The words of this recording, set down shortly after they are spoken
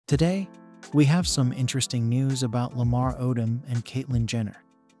Today, we have some interesting news about Lamar Odom and Caitlyn Jenner.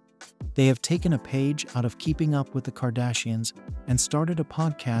 They have taken a page out of Keeping Up with the Kardashians and started a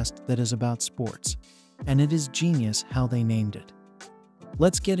podcast that is about sports, and it is genius how they named it.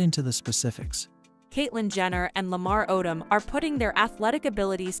 Let's get into the specifics. Caitlyn Jenner and Lamar Odom are putting their athletic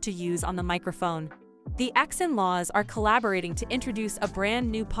abilities to use on the microphone. The ex-in-laws are collaborating to introduce a brand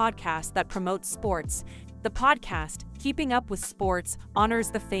new podcast that promotes sports. The podcast, Keeping Up with Sports,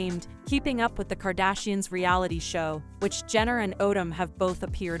 honors the famed Keeping Up with the Kardashians reality show, which Jenner and Odom have both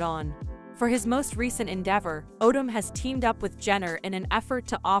appeared on. For his most recent endeavor, Odom has teamed up with Jenner in an effort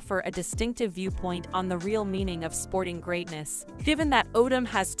to offer a distinctive viewpoint on the real meaning of sporting greatness. Given that Odom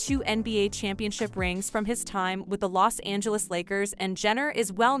has 2 NBA championship rings from his time with the Los Angeles Lakers and Jenner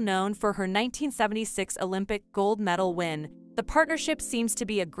is well known for her 1976 Olympic gold medal win, the partnership seems to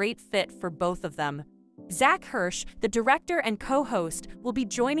be a great fit for both of them. Zach Hirsch, the director and co-host, will be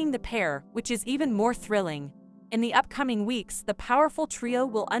joining the pair, which is even more thrilling. In the upcoming weeks, the powerful trio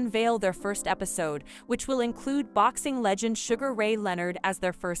will unveil their first episode, which will include boxing legend Sugar Ray Leonard as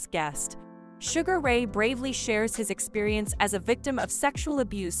their first guest. Sugar Ray bravely shares his experience as a victim of sexual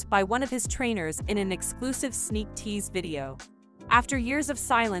abuse by one of his trainers in an exclusive sneak tease video. After years of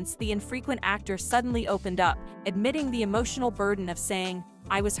silence, the infrequent actor suddenly opened up, admitting the emotional burden of saying,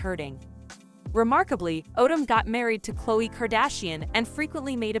 "I was hurting." Remarkably, Odom got married to Khloe Kardashian and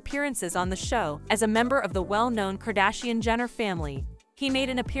frequently made appearances on the show as a member of the well-known Kardashian-Jenner family. He made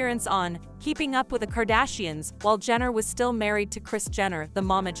an appearance on Keeping Up with the Kardashians while Jenner was still married to Kris Jenner, the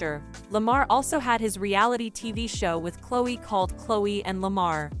momager. Lamar also had his reality TV show with Khloe called Khloe and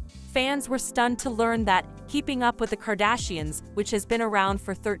Lamar. Fans were stunned to learn that Keeping Up with the Kardashians, which has been around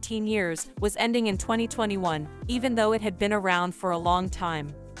for 13 years, was ending in 2021, even though it had been around for a long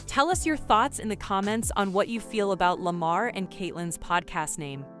time. Tell us your thoughts in the comments on what you feel about Lamar and Caitlyn's podcast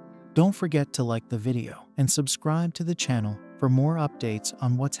name. Don't forget to like the video and subscribe to the channel for more updates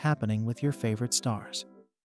on what's happening with your favorite stars.